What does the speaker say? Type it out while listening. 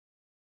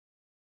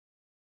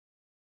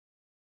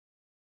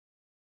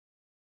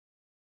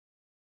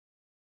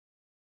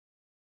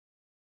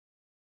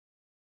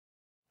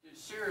Did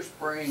Cirrus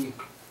bring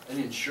an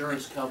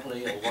insurance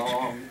company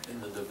along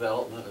in the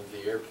development of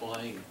the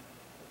airplane,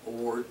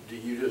 or do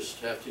you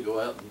just have to go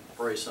out and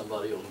pray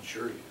somebody will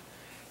insure you?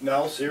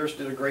 No, Cirrus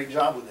did a great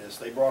job with this.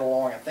 They brought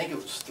along, I think it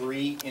was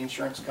 3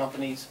 insurance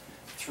companies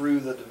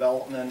through the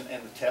development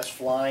and the test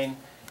flying,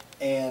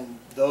 and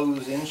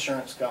those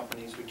insurance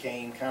companies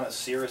became kind of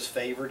Cirrus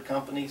favored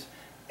companies,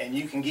 and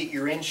you can get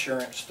your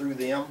insurance through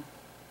them,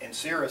 and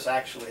Cirrus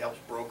actually helps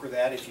broker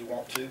that if you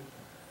want to.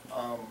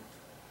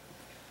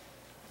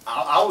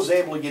 I was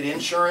able to get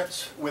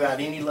insurance without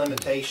any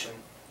limitation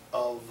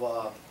of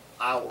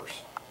hours.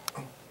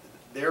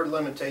 Their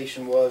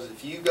limitation was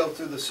if you go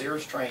through the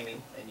Cirrus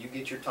training and you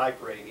get your type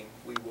rating,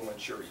 we will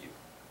insure you.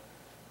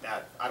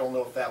 Now, I don't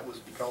know if that was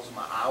because of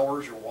my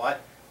hours or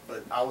what,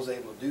 but I was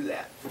able to do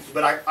that.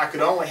 But I could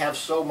only have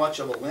so much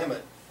of a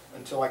limit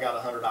until I got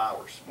 100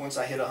 hours. Once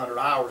I hit 100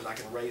 hours, I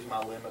can raise my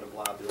limit of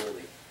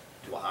liability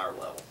to a higher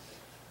level.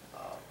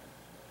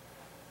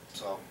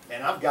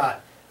 And I've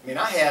got,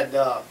 I had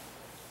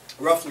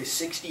roughly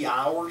 60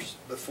 hours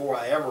before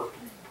I ever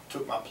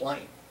took my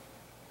plane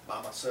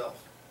by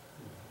myself.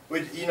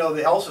 You know,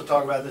 they also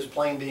talk about this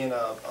plane being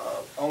a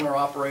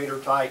owner-operator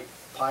type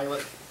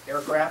pilot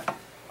aircraft.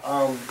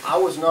 I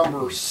was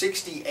number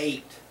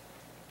 68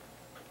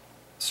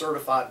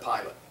 certified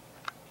pilot,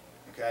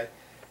 okay?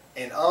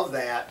 And of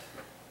that,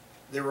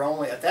 there were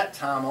only, at that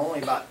time,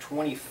 only about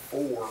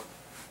 24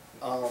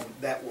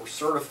 that were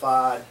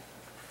certified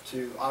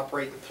to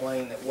operate the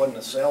plane that wasn't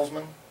a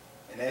salesman,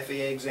 an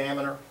FAA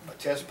examiner, a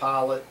test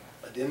pilot,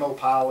 a demo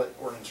pilot,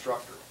 or an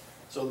instructor.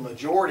 So the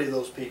majority of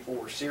those people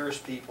were Cirrus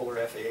people or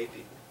FAA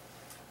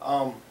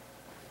people.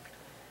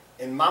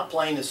 And my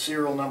plane is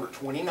serial number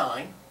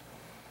 29,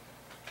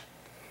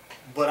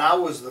 but I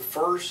was the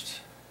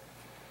first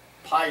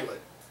pilot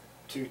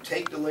to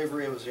take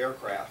delivery of his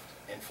aircraft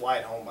and fly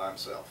it home by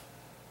himself.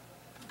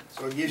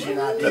 So it gives you an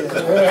idea.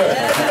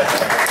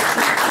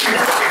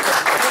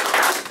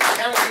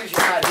 Kind of gives you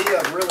an idea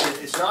of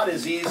really, it's not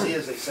as easy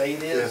as they say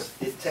it is.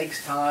 Yeah. It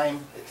takes time,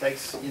 it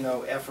takes, you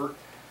know, effort.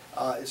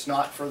 It's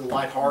not for the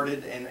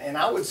lighthearted, and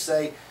I would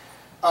say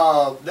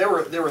there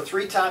were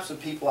 3 types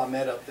of people I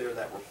met up there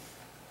that were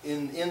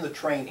in the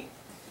training.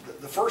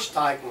 The first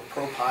type were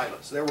pro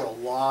pilots. There were a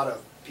lot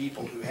of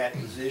people who had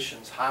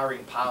positions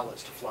hiring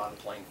pilots to fly the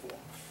plane for them.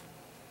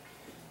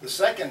 The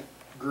second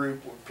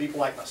group were people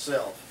like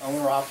myself,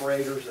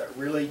 owner-operators that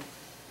really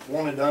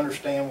wanted to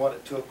understand what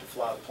it took to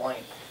fly the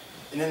plane.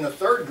 And then the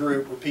third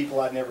group were people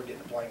I'd never get in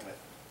the plane with.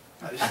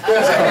 Man,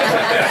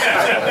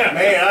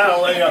 I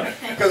don't know,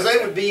 because they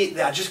would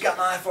be, I just got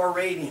my IFR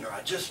rating, or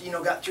I just, you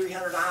know, got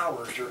 300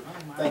 hours, or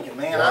thinking,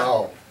 man,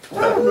 wow.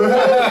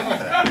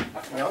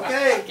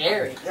 Okay.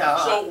 Scary. Yeah.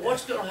 So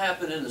what's going to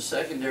happen in the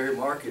secondary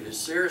market? Is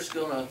Cirrus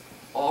going to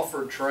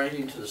offer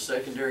training to the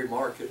secondary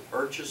market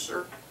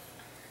purchaser?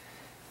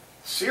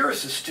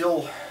 Cirrus is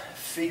still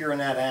figuring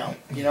that out.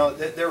 You know,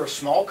 they're a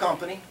small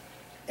company,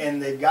 and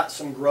they've got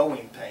some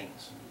growing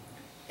pains.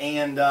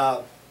 And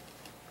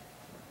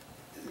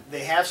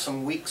they have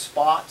some weak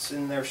spots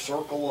in their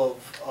circle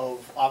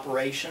of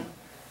operation,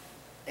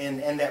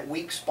 and that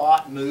weak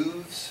spot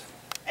moves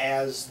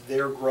as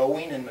they're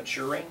growing and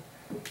maturing.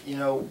 You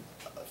know,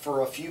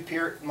 for a few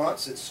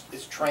months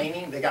it's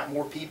training. They got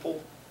more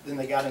people than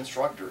they got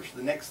instructors.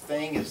 The next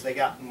thing is they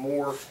got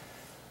more,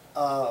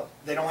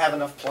 they don't have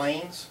enough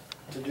planes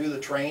to do the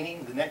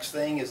training. The next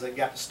thing is they've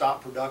got to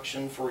stop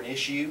production for an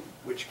issue,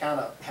 which kind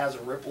of has a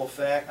ripple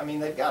effect. I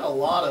mean, they've got a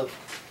lot of,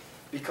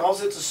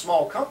 because it's a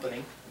small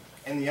company,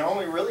 and they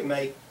only really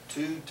make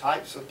 2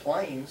 types of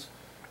planes,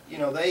 you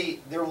know,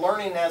 they're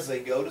learning as they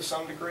go to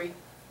some degree,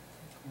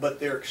 but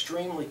they're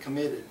extremely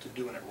committed to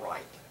doing it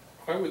right.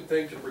 I would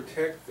think to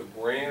protect the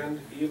brand,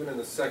 even in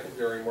the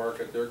secondary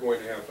market, they're going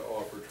to have to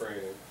offer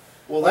training.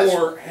 Well,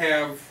 or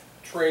have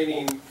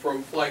training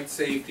from flight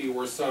safety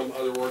or some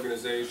other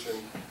organization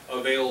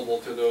available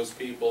to those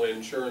people, and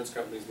insurance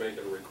companies make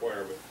it a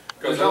requirement.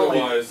 Because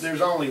otherwise, there's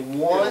only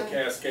one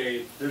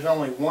cascade. There's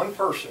only one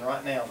person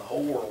right now in the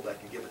whole world that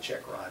can give a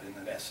check ride in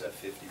an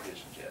SF50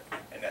 Vision jet,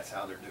 and that's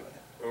how they're doing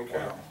it. Okay.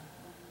 Wow.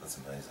 That's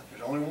amazing.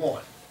 There's only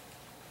one.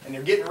 And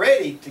they're getting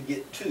ready to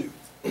get 2.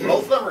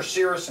 Both of them are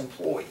Cirrus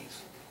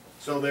employees.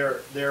 So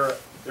they're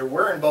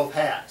wearing both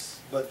hats,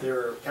 but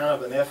they're kind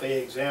of an FAA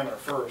examiner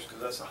first,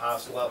 because that's the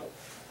highest level.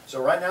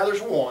 So right now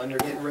there's one. They're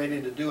getting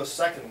ready to do a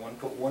second one,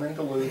 put one in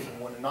Duluth and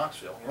one in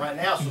Knoxville. And right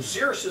now, so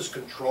Cirrus is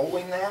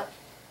controlling that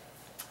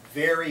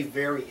very,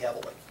 very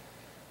heavily.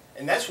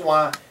 And that's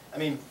why, I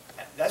mean,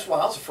 that's why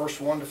I was the first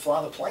one to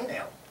fly the plane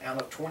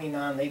out of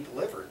 29 they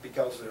delivered,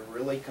 because they're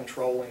really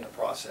controlling the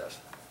process.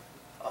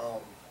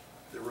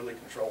 They're really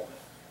controlling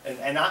it.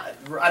 And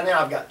right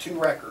now I've got 2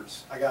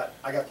 records. I got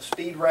the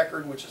speed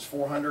record, which is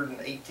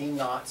 418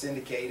 knots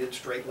indicated,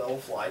 straight level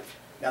flight.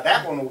 Now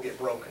that one will get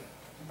broken.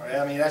 All right?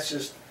 I mean, that's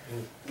just,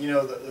 You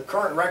know, the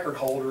current record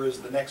holder is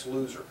the next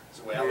loser, is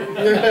the way I look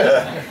at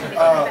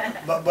it.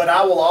 But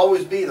I will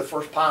always be the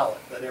first pilot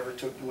that ever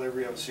took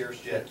delivery of a Cirrus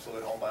jet and flew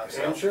it home by And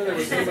I'm himself. sure there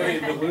was somebody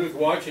in Duluth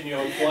watching you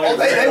on flight. Oh,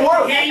 they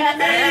were.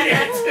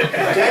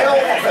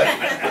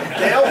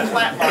 Dale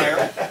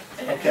Clapmeyer,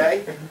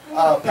 okay,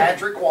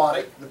 Patrick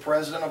Waddick, the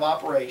president of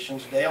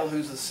operations, Dale,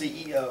 who's the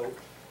CEO,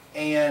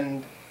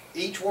 and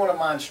each one of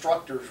my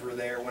instructors were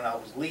there when I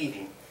was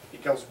leaving,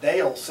 because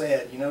Dale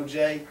said, you know,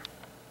 Jay,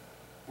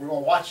 we're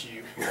gonna watch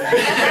you. But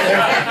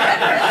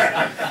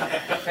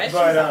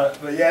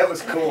yeah, it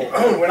was cool.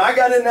 When I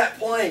got in that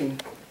plane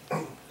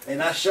and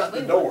I shut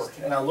the door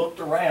and I looked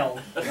around,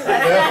 all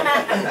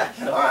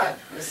right,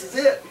 this is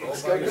it.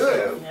 Let's go do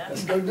it.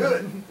 Let's go do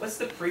it. What's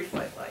the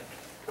pre-flight like?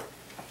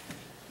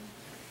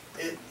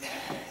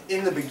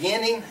 In the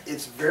beginning,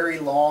 it's very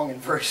long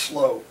and very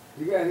slow.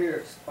 You got here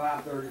at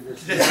 5:30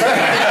 this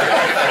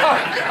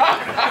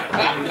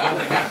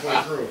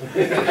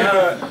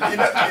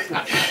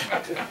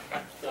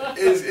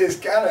It's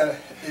kind of,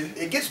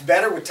 it gets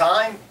better with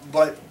time,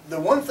 but the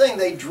one thing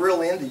they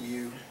drill into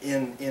you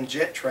in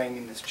jet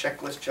training is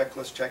checklist,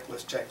 checklist,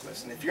 checklist,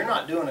 checklist. And if you're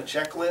not doing a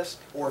checklist,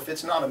 or if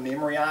it's not a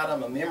memory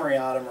item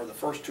are the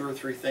first 2 or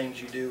 3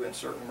 things you do in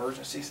certain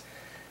emergencies,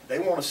 they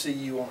want to see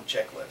you on a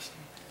checklist.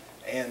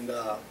 And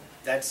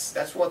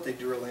that's what they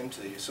drill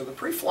into you. So the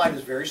pre-flight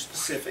is very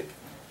specific,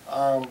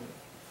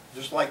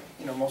 just like,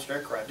 you know, most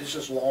aircraft. It's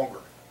just longer.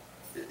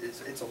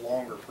 It's a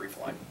longer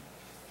pre-flight.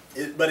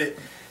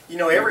 You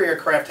know, every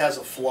aircraft has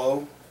a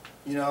flow,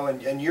 you know, and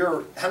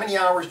how many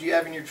hours do you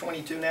have in your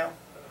 22 now?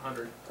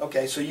 100.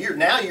 Okay, so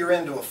now you're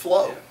into a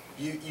flow.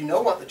 You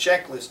know what the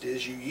checklist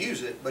is, you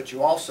use it, but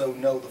you also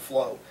know the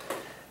flow.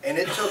 And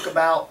it took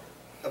about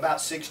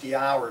 60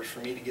 hours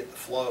for me to get the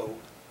flow,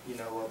 you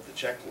know, of the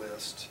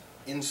checklist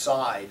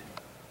inside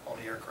on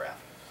the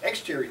aircraft.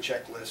 Exterior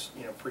checklist,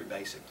 you know, pretty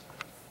basic,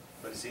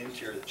 but it's the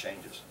interior that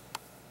changes.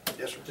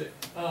 Yes, sir.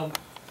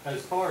 As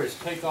far as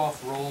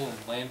takeoff roll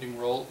and landing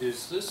roll,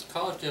 is this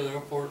Collegedale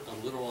Airport a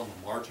little on the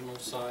marginal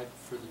side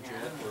for the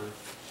jet, or?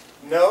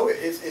 No,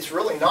 it's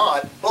really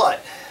not,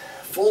 but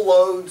full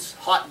loads,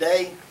 hot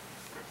day,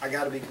 I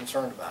got to be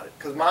concerned about it.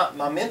 Because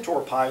my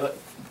mentor pilot,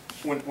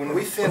 when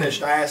we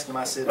finished, I asked him,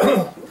 I said,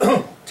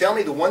 tell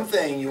me the one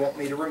thing you want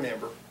me to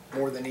remember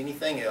more than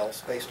anything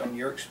else, based on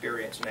your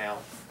experience now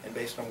and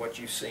based on what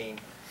you've seen.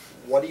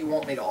 What do you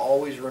want me to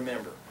always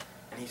remember?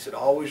 And he said,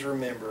 always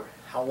remember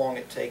how long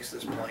it takes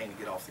this plane to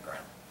get off the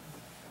ground.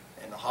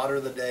 And the hotter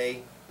the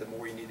day, the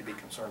more you need to be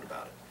concerned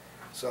about it.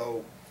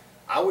 So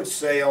I would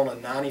say on a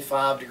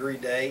 95-degree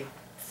day,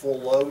 full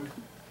load,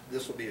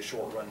 this will be a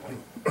short runway.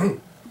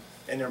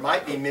 And there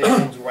might be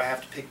missions where I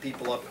have to pick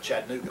people up at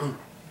Chattanooga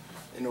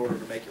in order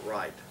to make it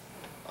right.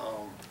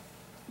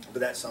 But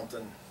that's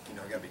something, you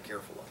know, I got to be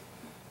careful of.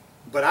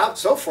 But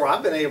so far,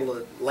 I've been able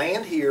to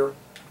land here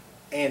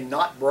and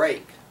not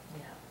break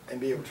and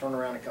be able to turn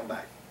around and come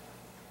back.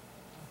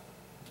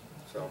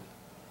 So,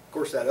 of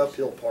course, that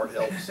uphill part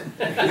helps.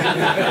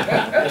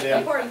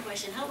 Important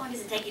question, how long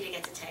does it take you to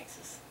get to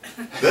Texas?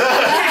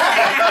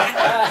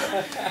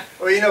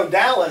 Well, you know,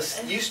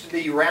 Dallas used to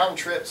be round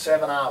trip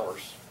 7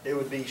 hours. It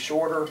would be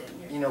shorter,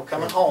 you know,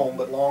 coming home,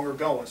 but longer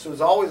going. So it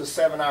was always a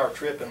 7-hour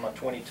trip in my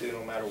 22,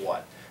 no matter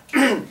what.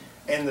 And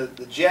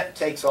the jet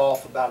takes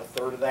off about a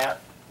third of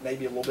that,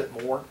 maybe a little bit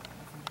more.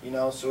 You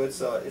know, so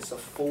it's a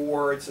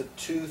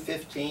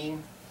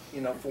 2:15,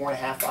 you know,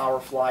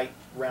 4.5-hour flight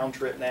round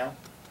trip now.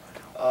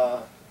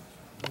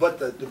 But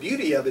the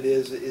beauty of it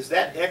is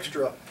that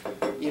extra,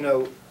 you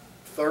know,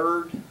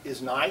 third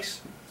is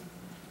nice,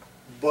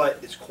 but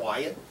it's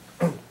quiet.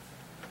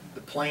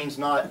 The plane's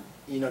not,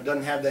 you know,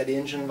 doesn't have that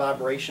engine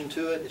vibration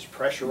to it. It's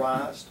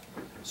pressurized.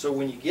 So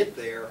when you get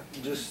there,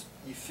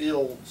 you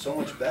feel so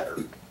much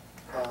better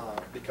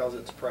because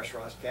it's a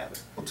pressurized cabin.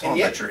 Well, tell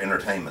them about your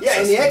entertainment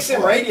system. Yeah, and the XM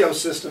well. radio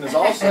system is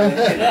awesome.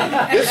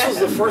 This was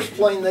the first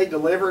plane they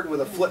delivered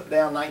with a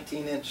flip-down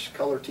 19-inch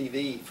color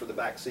TV for the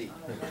back seat.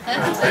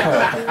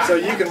 So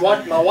you can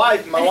watch. My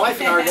wife and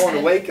I are going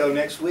to Waco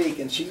next week,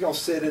 and she's going to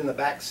sit in the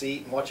back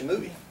seat and watch a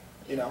movie.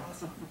 You know,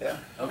 yeah.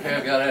 Okay,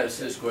 I've got to ask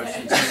this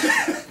question.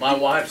 My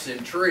wife's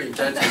intrigued.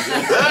 That's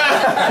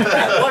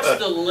a what's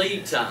the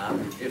lead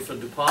time if a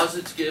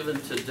deposit's given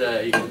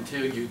today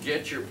until you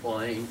get your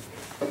plane,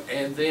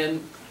 and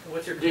then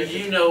do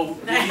you know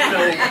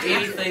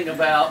anything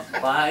about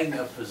buying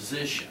a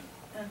position?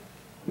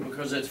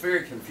 Because it's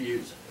very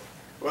confusing.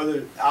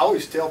 Well, I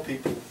always tell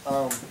people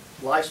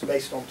life's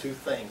based on 2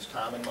 things: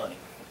 time and money,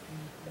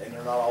 and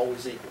they're not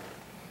always equal.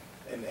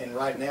 And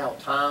right now,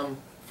 time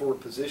for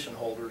position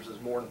holders is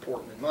more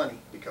important than money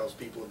because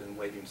people have been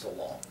waiting so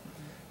long.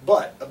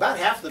 But about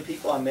half of the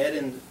people I met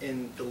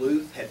in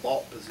Duluth had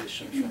bought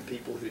positions from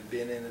people who'd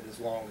been in it as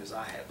long as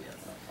I have been.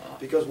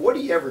 Because what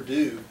do you ever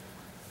do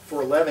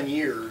for 11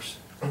 years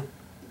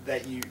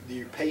that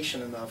you're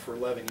patient enough for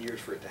 11 years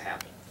for it to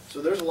happen?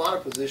 So there's a lot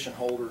of position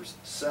holders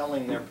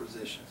selling their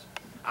positions.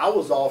 I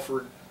was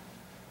offered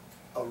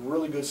a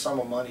really good sum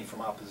of money for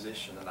my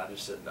position, and I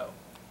just said no.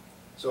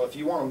 So if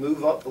you want to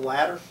move up the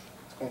ladder,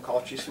 it's going to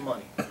cost you some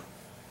money.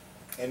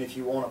 And if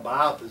you want to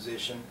buy a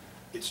position,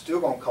 it's still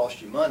going to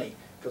cost you money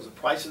because the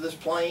price of this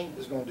plane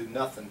is going to do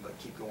nothing but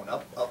keep going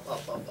up, up,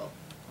 up, up, up.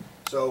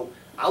 So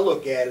I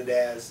look at it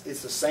as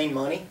it's the same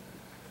money.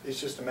 It's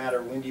just a matter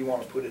of when do you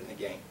want to put it in the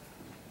game.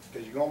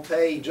 Because you're going to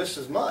pay just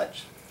as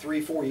much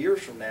 3-4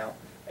 years from now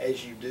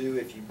as you do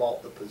if you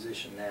bought the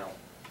position now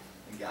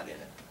and got in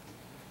it.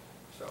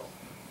 So,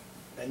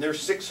 and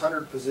there's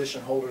 600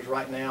 position holders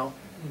right now.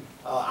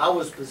 I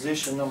was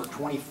position number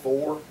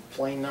 24,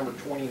 plane number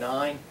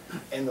 29,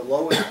 and the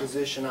lowest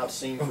position I've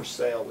seen for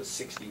sale was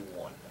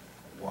 61.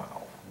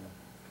 Wow.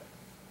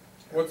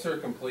 What's their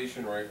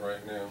completion rate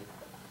right now?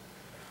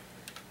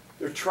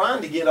 They're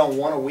trying to get on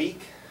 1 a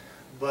week,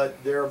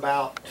 but they're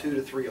about 2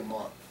 to 3 a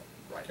month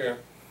right now. Okay.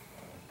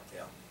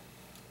 Yeah.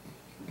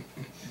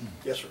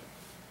 Yes, sir.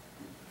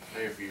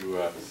 Hey, if you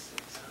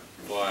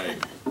fly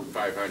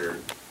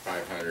 500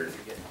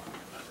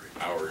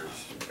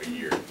 hours a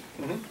year,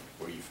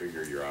 what do you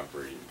figure your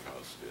operating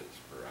cost is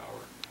per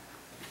hour?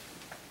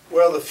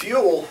 Well, the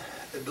fuel,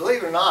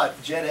 believe it or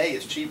not, Jet A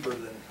is cheaper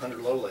than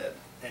 100 low lead,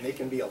 and it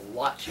can be a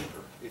lot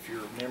cheaper if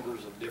you're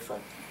members of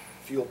different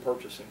fuel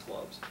purchasing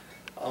clubs.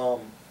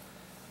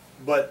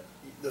 But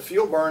the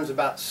fuel burns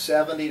about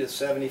 70 to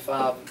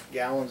 75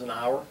 gallons an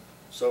hour.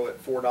 So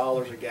at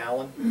 $4 a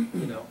gallon,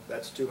 you know,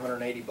 that's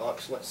 280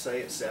 bucks, let's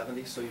say at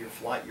 70, so your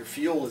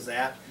fuel is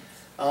that.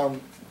 I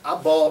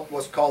bought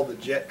what's called the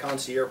Jet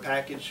Concierge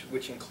package,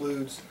 which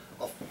includes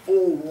a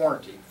full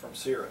warranty from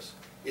Cirrus.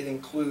 It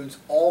includes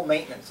all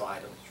maintenance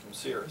items from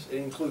Cirrus. It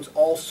includes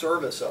all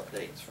service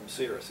updates from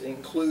Cirrus. It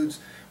includes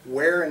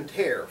wear and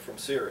tear from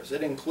Cirrus.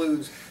 It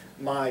includes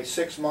my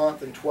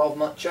 6-month and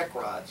 12-month check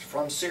rides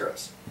from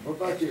Cirrus. What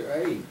about your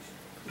age?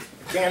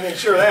 Can't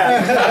insure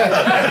that.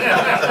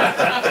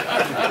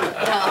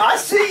 I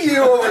see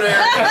you over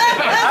there.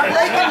 I'm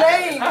making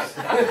names.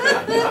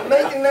 I'm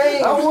making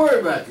names. Don't worry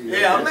about you.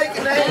 Yeah, I'm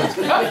making names.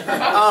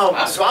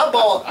 So I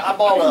bought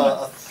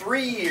a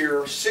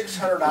 3-year,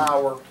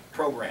 600-hour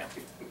program,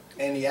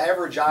 and the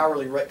average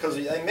hourly rate, because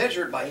they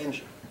measure it by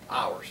engine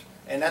hours,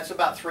 and that's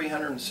about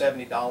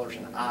 $370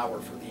 an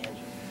hour for the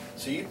engine.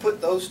 So you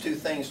put those two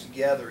things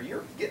together,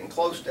 you're getting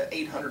close to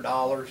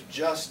 $800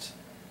 just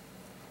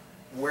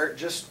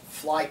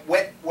flight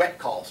wet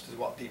cost is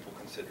what people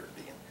consider it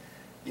being.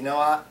 You know,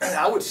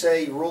 I would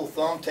say rule of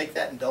thumb, take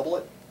that and double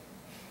it.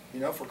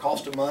 You know, for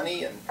cost of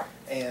money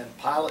and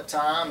pilot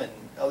time and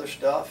other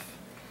stuff.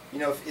 You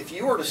know, if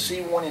you were to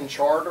see one in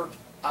charter,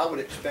 I would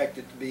expect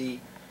it to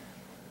be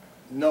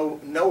no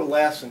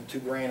less than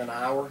 $2 grand an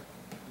hour.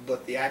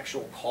 But the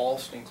actual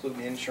cost,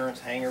 including insurance,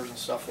 hangars, and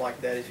stuff like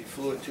that, if you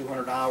flew it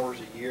 200 hours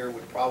a year,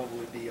 would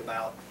probably be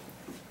about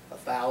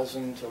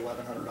 $1,000 to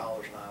 $1,100 an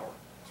hour.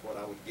 That's what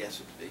I would guess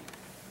it to be.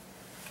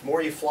 The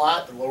more you fly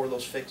it, the lower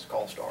those fixed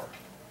costs are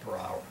per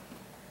hour.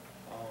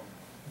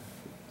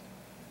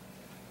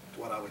 That's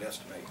what I would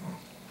estimate.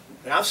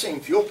 And I've seen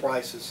fuel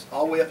prices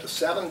all the way up to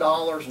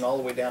 $7 and all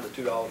the way down to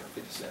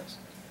 $2.50.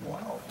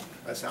 Wow.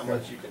 That's how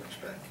much you can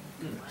expect.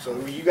 So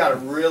you got to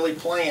really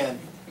plan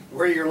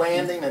where you're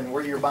landing and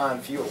where you're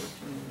buying fuel,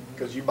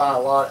 because you buy a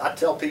lot. I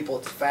tell people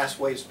it's a fast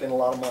way to spend a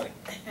lot of money.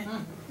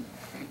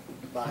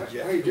 Buy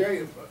jet. Hey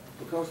Jay,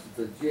 because of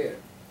the jet,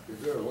 is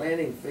there a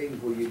landing fee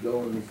where you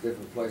go in these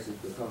different places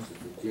because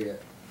of the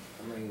jet?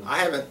 I mean,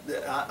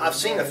 I've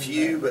seen a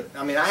few, but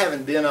I mean I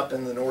haven't been up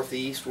in the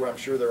Northeast where I'm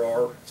sure there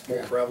are. It's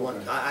more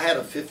prevalent. I had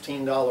a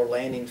 $15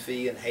 landing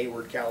fee in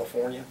Hayward,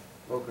 California.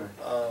 Okay.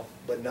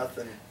 But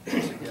nothing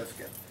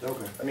significant.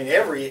 Okay. I mean,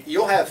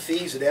 you'll have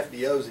fees at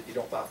FBOs if you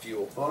don't buy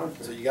fuel.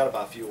 So you got to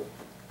buy fuel.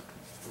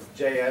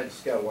 Jay, I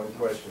just got one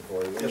question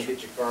for you. When Yes, you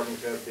get your carbon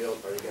cut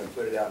built, are you going to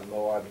put it out in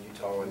Moab,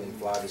 Utah, and then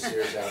fly to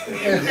Cirrus out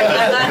there?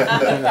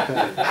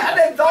 I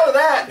hadn't thought of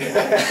that.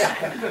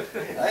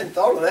 I hadn't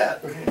thought of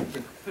that.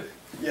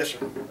 Yes, sir.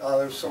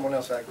 There's someone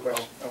else that had a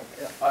question. Oh,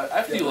 yeah.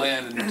 After you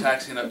land and you're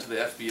taxiing up to the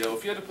FBO,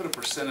 if you had to put a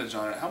percentage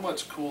on it, how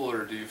much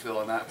cooler do you feel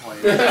in that plane?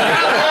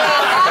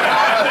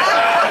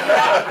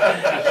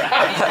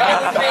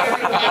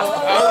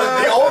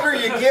 The older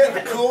you get,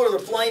 the cooler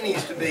the plane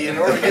needs to be in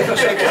order to get the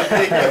chicken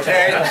big,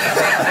 okay?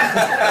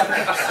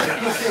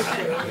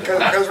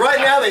 Because right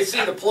now they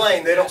see the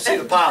plane, they don't see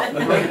the pilot.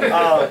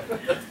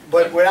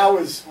 But when I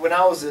was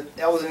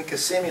in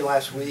Kissimmee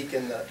last week,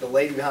 and the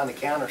lady behind the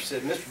counter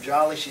said, "Mr.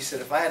 Jolley," she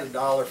said, "if I had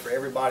 $1 for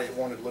everybody that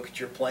wanted to look at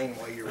your plane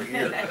while you were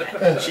here,"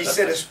 she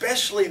said,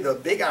 "especially the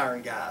big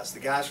iron guys, the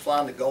guys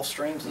flying the Gulf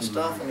Streams and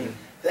stuff. I mean,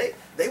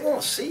 they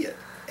want to see it."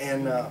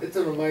 And it's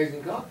an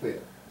amazing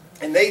cockpit.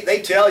 And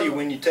they tell you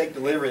when you take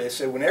delivery, they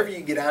say whenever you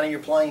get out of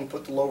your plane,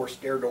 put the lower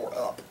stair door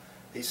up.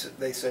 They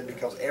said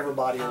because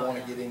everybody will want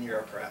to get in your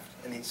aircraft.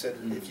 And he said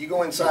if you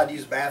go inside to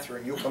use the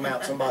bathroom, you'll come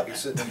out, somebody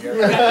sitting in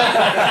your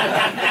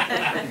aircraft.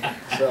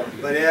 So,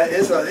 but yeah,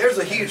 there's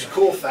a huge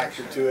cool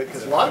factor to it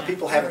because a lot of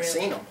people haven't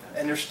seen them.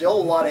 And there's still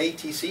a lot of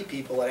ATC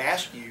people that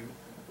ask you,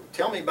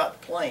 tell me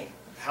about the plane.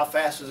 How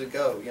fast does it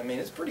go? I mean,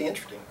 it's pretty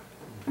interesting.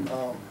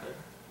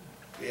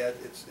 Yeah,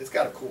 it's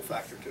got a cool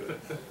factor to it.